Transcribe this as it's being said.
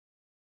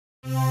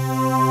Hey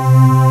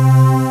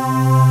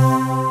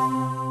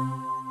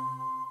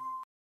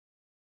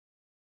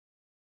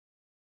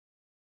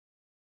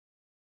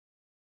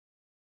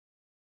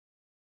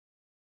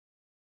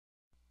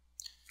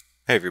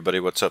everybody,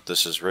 what's up?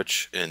 This is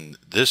Rich. In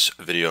this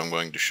video I'm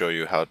going to show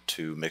you how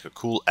to make a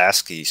cool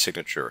ASCII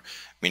signature,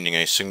 meaning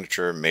a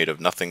signature made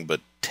of nothing but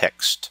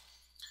text.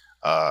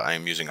 I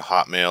am using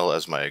Hotmail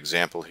as my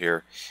example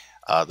here.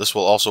 This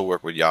will also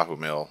work with Yahoo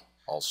Mail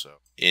also.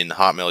 In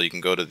Hotmail you can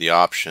go to the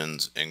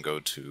options and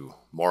go to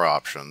more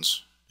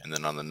options, and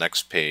then on the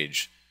next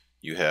page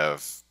you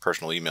have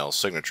personal email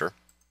signature.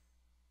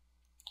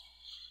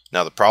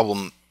 Now the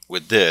problem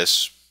with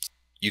this,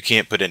 you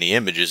can't put any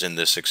images in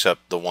this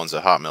except the ones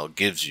that Hotmail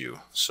gives you.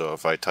 So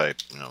if I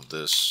type,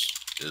 this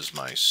is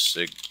my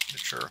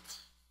signature,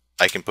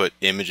 I can put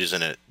images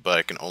in it, but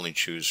I can only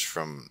choose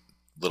from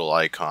little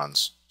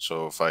icons.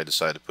 So if I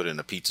decide to put in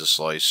a pizza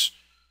slice,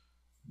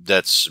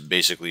 that's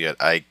basically it.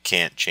 I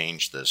can't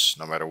change this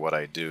no matter what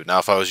I do. Now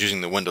if I was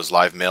using the Windows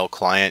Live Mail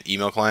client,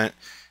 email client,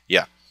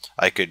 yeah,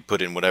 I could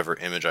put in whatever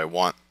image I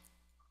want.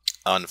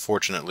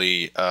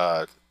 Unfortunately,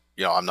 I'm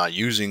not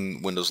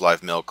using Windows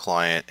Live Mail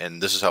client,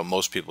 and this is how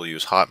most people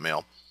use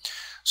Hotmail.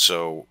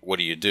 So what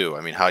do?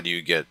 I mean, how do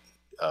you get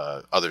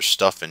other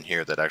stuff in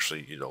here that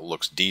actually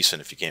looks decent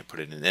if you can't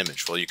put it in an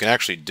image? Well, you can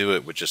actually do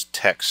it with just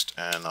text,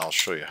 and I'll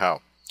show you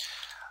how.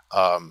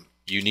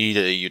 You need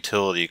a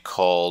utility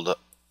called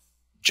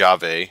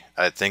Jave.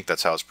 I think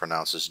that's how it's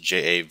pronounced. It's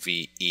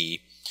Jave.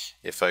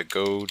 If I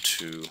go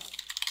to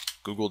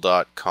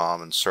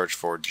google.com and search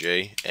for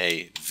Jave,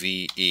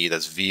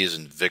 that's V as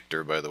in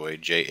Victor, by the way,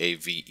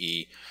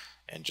 Jave,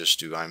 and just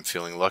do I'm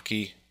feeling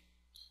lucky.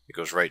 It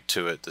goes right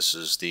to it. This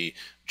is the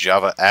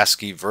Java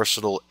ASCII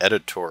Versatile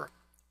Editor.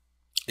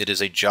 It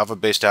is a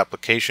Java-based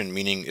application,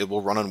 meaning it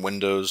will run on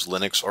Windows,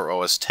 Linux, or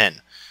OS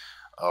X,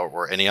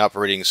 or any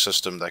operating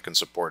system that can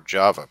support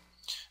Java.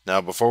 Now,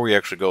 before we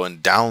actually go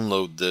and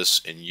download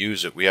this and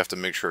use it, we have to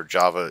make sure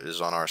Java is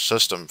on our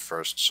system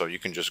first. So you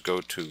can just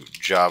go to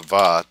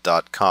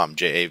java.com,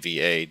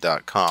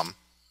 Java.com,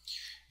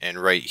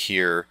 and right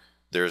here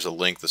there's a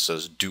link that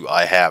says, "Do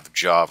I have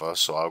Java?"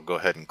 So I'll go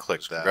ahead and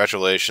click that.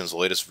 Congratulations, the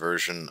latest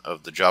version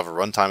of the Java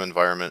runtime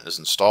environment is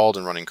installed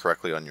and running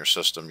correctly on your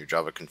system. Your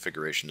Java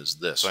configuration is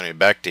this. So anyway,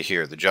 back to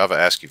here, the Java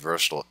ASCII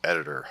Versatile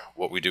Editor.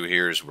 What we do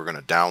here is we're going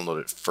to download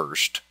it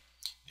first,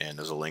 and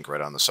there's a link right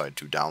on the side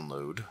to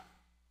download.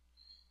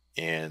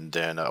 And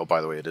then, oh,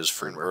 by the way, it is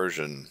free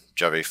version,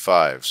 Java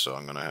 5, so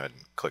I'm going to go ahead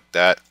and click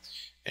that,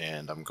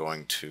 and I'm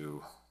going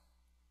to,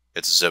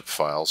 it's zip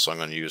file, so I'm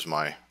going to use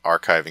my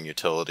archiving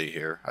utility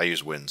here. I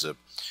use WinZip.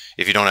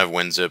 If you don't have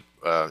WinZip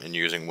and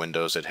you're using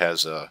Windows, it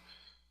has a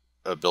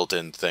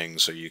built-in thing,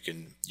 so you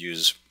can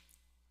use,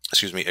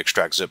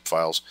 extract zip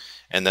files,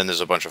 and then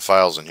there's a bunch of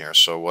files in here.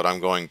 So what I'm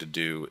going to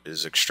do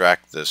is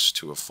extract this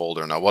to a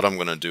folder. Now what I'm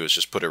going to do is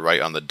just put it right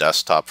on the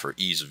desktop for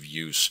ease of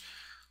use.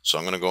 So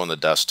I'm going to go on the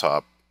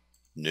desktop,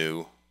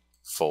 new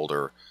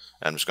folder,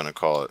 and I'm just going to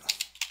call it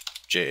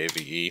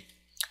Jave,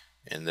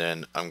 and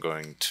then I'm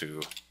going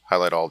to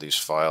highlight all these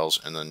files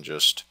and then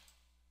just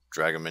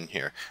drag them in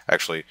here.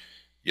 Actually,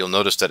 you'll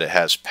notice that it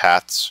has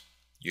paths.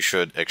 You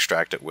should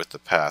extract it with the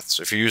paths.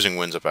 If you're using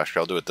WinZip,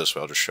 actually I'll do it this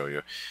way, I'll just show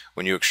you.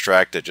 When you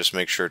extract it, just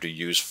make sure to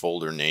use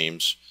folder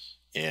names,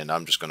 and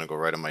I'm just going to go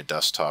right on my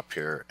desktop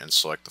here and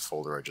select the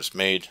folder I just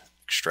made,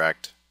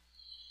 extract.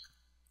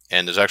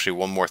 And there's actually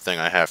one more thing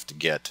I have to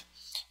get.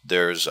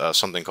 There's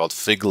something called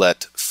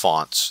Figlet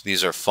fonts.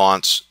 These are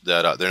fonts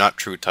that they're not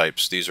true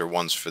types. These are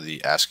ones for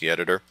the ASCII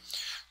editor.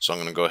 So I'm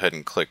going to go ahead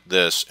and click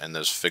this, and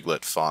there's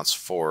Figlet fonts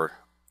for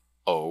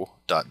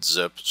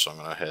o.zip. So I'm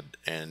going to go ahead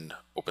and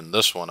open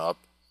this one up.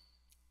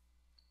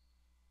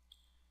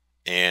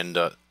 And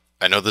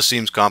I know this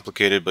seems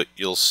complicated, but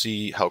you'll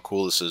see how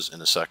cool this is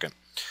in a second.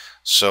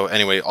 So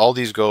anyway, all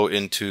these go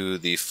into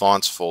the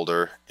fonts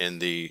folder in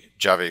the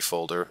Java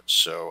folder.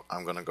 So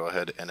I'm going to go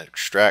ahead and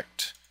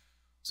extract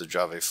the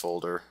Java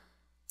folder.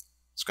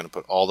 It's going to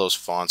put all those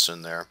fonts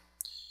in there.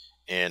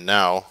 And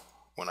now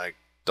when I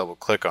double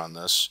click on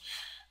this,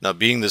 now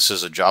being this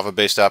is a Java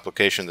based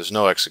application, there's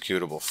no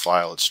executable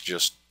file, it's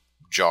just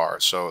jar.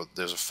 So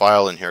there's a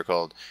file in here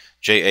called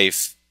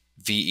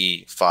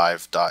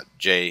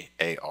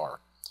jave5.jar,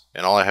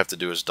 and all I have to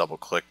do is double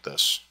click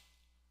this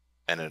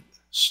and it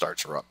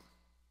starts her up.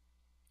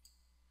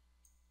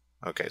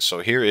 Okay, so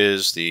here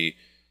is the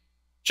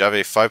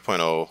Java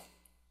 5.0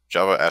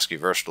 Java ASCII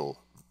Versatile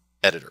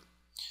Editor.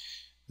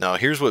 Now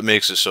here's what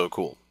makes it so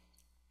cool.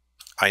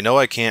 I know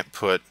I can't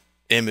put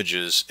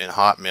images in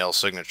Hotmail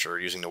signature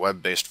using the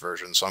web-based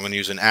version, so I'm going to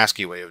use an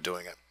ASCII way of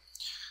doing it.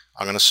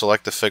 I'm going to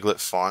select the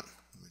Figlet font.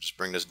 Let me just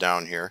bring this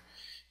down here,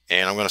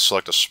 and I'm going to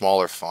select a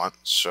smaller font.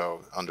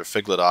 So under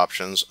Figlet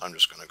options, I'm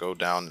just going to go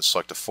down and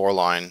select a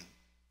 4-line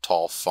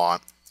tall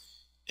font,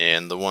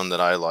 and the one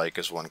that I like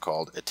is one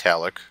called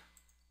Italic.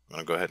 I'm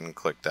going to go ahead and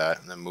click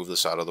that and then move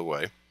this out of the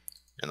way,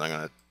 and I'm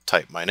going to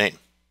type my name.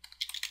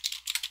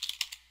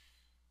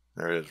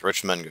 There it is,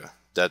 Rich Menga.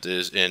 That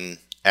is in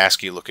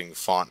ASCII looking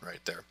font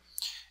right there.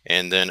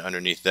 And then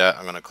underneath that,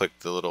 I'm going to click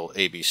the little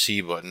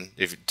ABC button.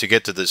 To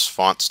get to this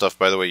font stuff,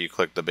 by the way, you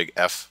click the big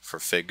F for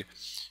Fig,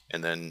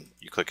 and then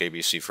you click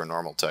ABC for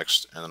normal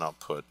text, and then I'll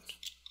put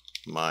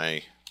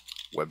my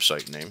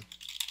website name,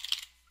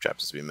 which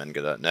happens to be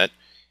menga.net,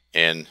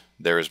 and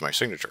there is my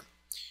signature.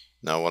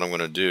 Now what I'm going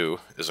to do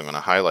is I'm going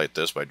to highlight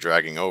this by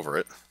dragging over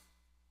it.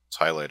 It's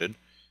highlighted.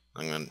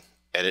 I'm going to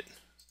edit,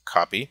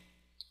 copy,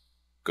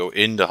 go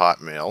into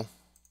Hotmail,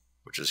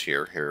 which is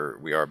here. Here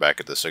we are back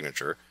at the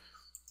signature.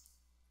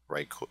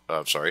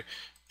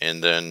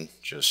 And then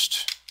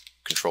just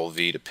Control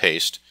V to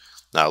paste.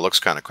 Now it looks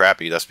kind of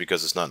crappy. That's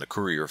because it's not in the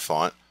Courier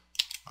font.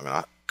 I'm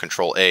going to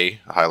Control A,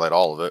 highlight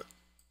all of it,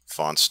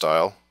 font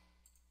style,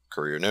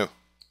 Courier New.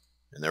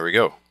 And there we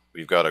go.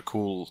 We've got a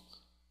cool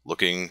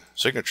looking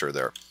signature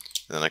there.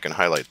 And then I can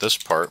highlight this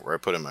part where I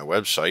put in my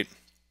website,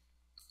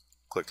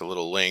 click the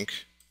little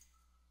link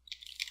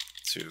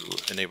to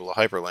enable a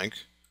hyperlink,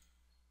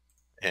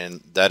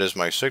 and that is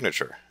my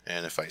signature.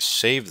 And if I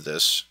save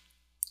this,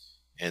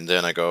 and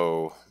then I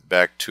go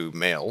back to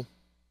mail,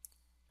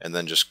 and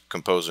then just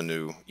compose a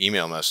new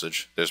email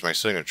message, there's my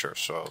signature.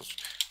 So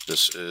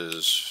this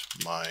is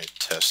my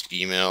test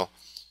email.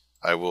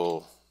 I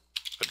will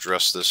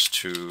address this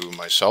to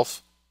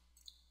myself,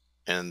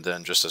 and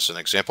then just as an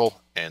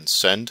example, and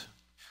send.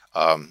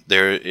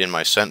 There in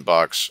my sent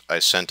box, I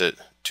sent it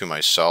to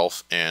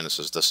myself, and it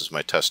says this is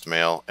my test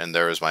mail, and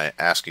there is my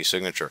ASCII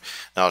signature.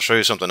 Now I'll show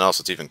you something else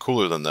that's even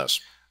cooler than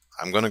this.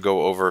 I'm going to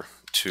go over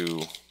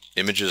to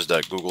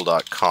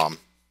images.google.com,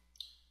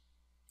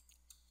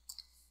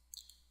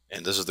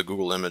 and this is the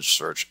Google image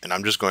search, and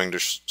I'm just going to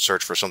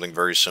search for something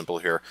very simple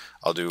here.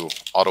 I'll do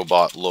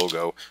Autobot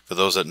logo. For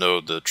those that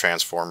know the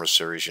Transformers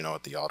series, you know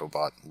what the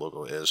Autobot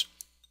logo is.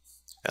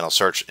 And I'll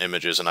search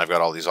images, and I've got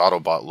all these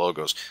Autobot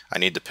logos. I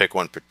need to pick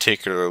one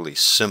particularly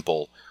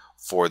simple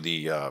for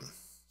the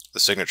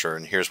signature,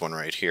 and here's one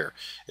right here.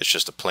 It's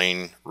just a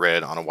plain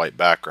red on a white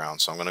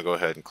background, so I'm going to go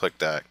ahead and click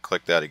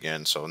that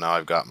again, so now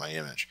I've got my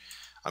image.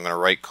 I'm going to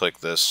right click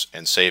this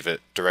and save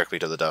it directly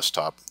to the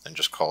desktop and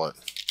just call it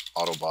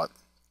Autobot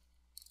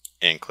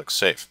and click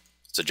save.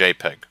 It's a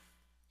JPEG.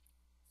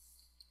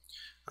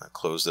 I'll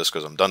close this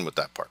because I'm done with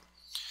that part.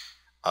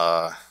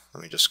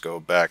 Let me just go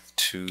back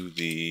to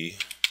the...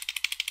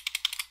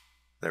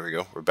 There we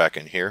go, we're back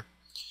in here.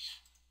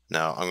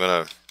 Now I'm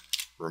going to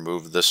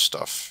remove this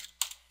stuff,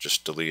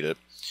 just delete it.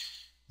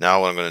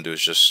 Now what I'm going to do is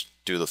just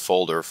do the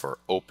folder for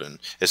open.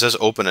 It says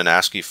open an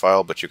ASCII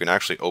file, but you can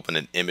actually open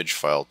an image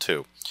file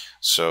too.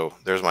 So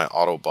there's my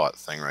Autobot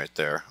thing right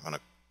there. I'm going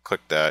to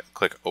click that,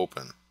 click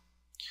open.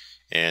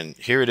 And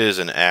here it is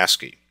in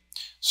ASCII.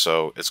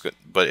 So it's good,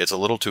 but it's a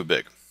little too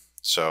big.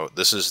 So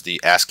this is the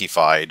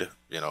ASCII-fied,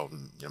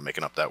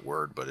 making up that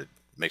word, but it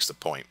makes the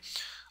point.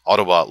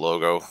 Autobot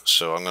logo.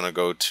 So I'm going to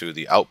go to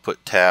the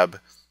Output tab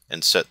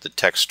and set the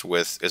text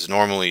width. It's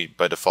normally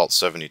by default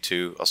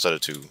 72. I'll set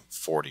it to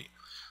 40.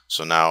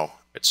 So now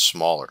it's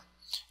smaller.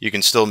 You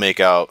can still make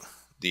out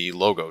the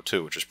logo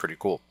too, which is pretty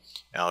cool.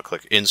 And I'll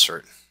click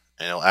Insert,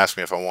 and it'll ask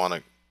me if I want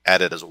to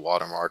add it as a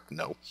watermark.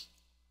 No.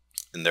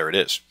 And there it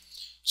is.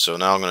 So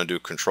now I'm going to do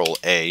Control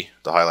A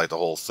to highlight the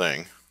whole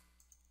thing.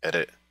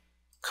 Edit,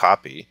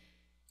 copy,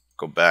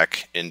 go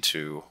back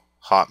into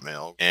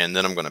Hotmail, and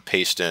then I'm going to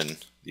paste in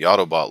the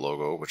Autobot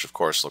logo, which of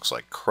course looks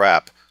like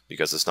crap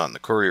because it's not in the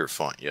Courier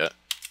font yet.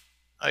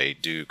 I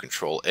do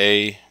Control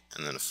A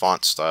and then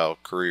font style,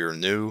 Courier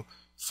New,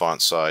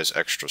 font size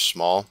extra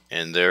small,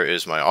 and there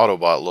is my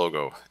Autobot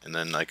logo. And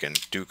then I can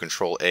do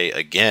Control A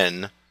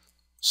again,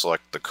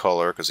 select the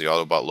color because the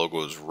Autobot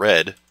logo is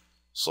red,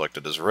 select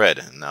it as red,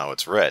 and now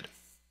it's red.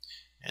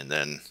 And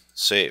then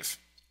save.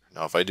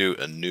 Now if I do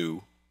a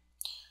new,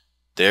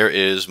 there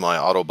is my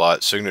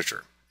Autobot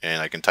signature,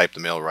 and I can type the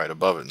mail right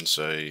above it and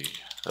say,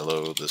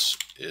 hello, this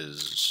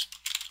is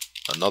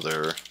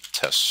another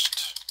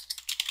test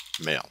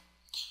mail.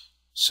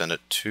 Send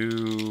it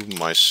to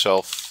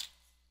myself,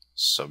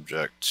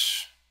 subject,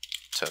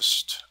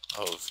 test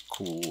of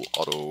cool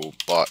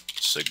Autobot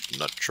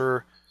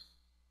signature,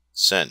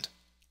 send.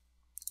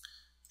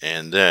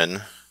 And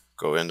then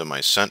go into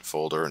my sent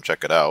folder and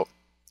check it out.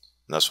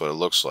 And that's what it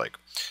looks like.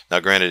 Now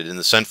granted, in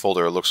the sent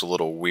folder it looks a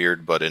little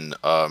weird, but in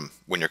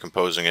when you're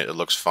composing it, it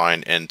looks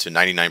fine, and to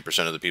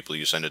 99% of the people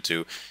you send it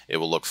to, it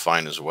will look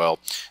fine as well.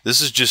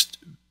 This is just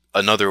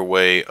another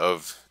way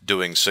of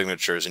doing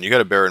signatures, and you got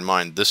to bear in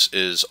mind this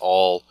is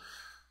all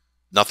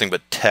nothing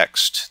but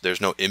text.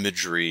 There's no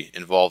imagery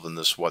involved in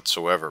this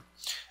whatsoever,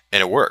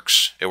 and it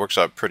works. It works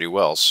out pretty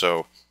well.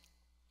 So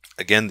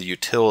again, the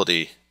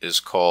utility is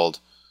called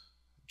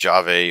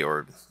Java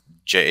or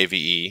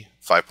JAVE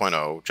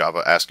 5.0,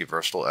 Java ASCII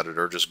Versatile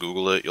Editor. Just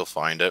Google it, you'll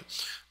find it.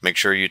 Make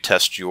sure you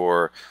test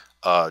your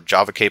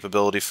Java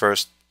capability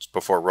first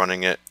before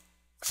running it.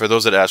 For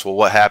those that ask, well,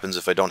 what happens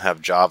if I don't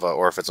have Java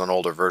or if it's an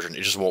older version?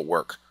 It just won't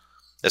work.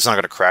 It's not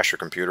going to crash your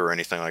computer or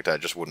anything like that.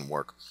 It just wouldn't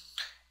work.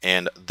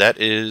 And that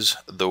is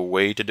the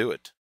way to do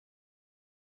it.